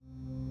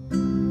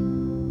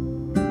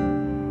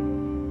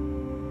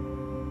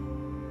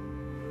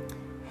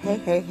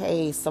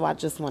Hey. So I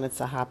just wanted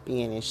to hop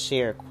in and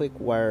share a quick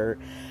word.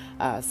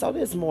 So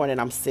this morning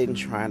I'm sitting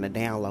trying to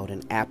download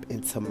an app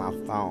into my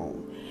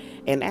phone.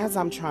 And as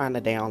I'm trying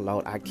to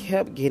download, I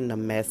kept getting a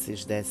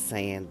message that's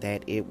saying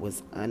that it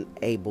was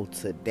unable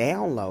to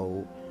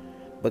download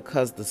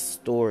because the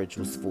storage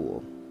was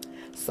full.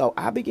 So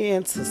I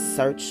began to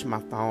search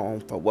my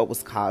phone for what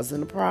was causing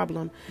the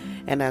problem.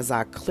 And as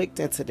I clicked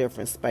into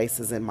different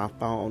spaces in my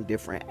phone,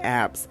 different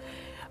apps,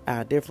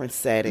 different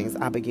settings,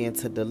 I began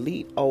to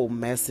delete old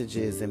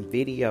messages and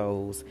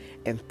videos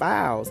and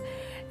files.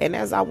 And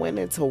as I went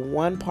into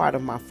one part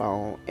of my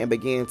phone and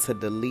began to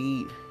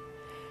delete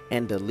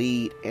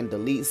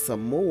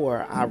some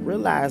more, I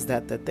realized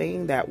that the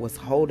thing that was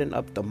holding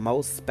up the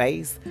most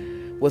space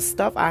was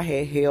stuff I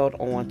had held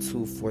on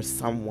to for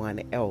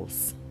someone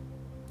else.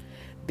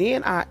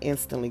 Then I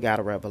instantly got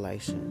a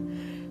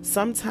revelation.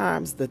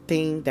 Sometimes the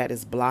thing that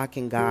is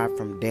blocking God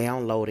from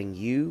downloading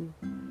you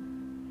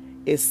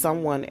is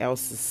someone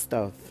else's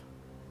stuff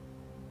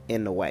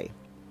in the way.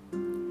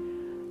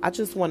 I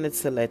just wanted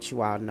to let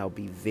you all know,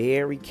 be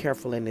very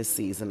careful in this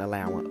season,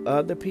 allowing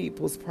other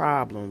people's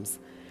problems,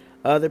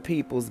 other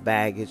people's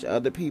baggage,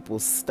 other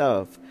people's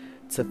stuff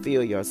to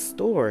fill your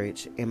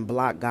storage and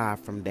block God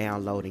from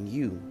downloading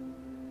you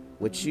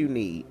what you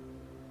need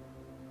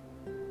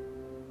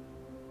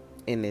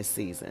in this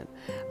season.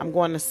 I'm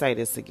going to say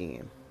this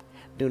again.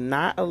 Do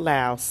not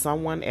allow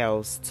someone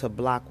else to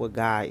block what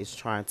God is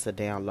trying to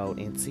download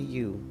into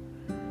you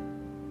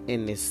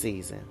in this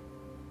season.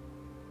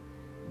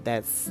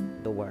 That's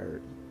the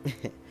word.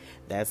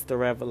 That's the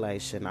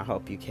revelation. I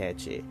hope you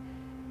catch it.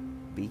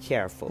 Be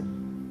careful.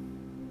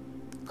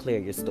 Clear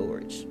your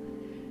storage.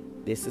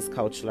 This is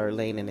Coach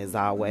Lurleen, and as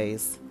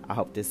always, I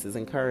hope this is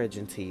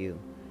encouraging to you.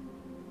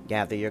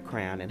 Gather your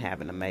crown and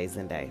have an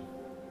amazing day.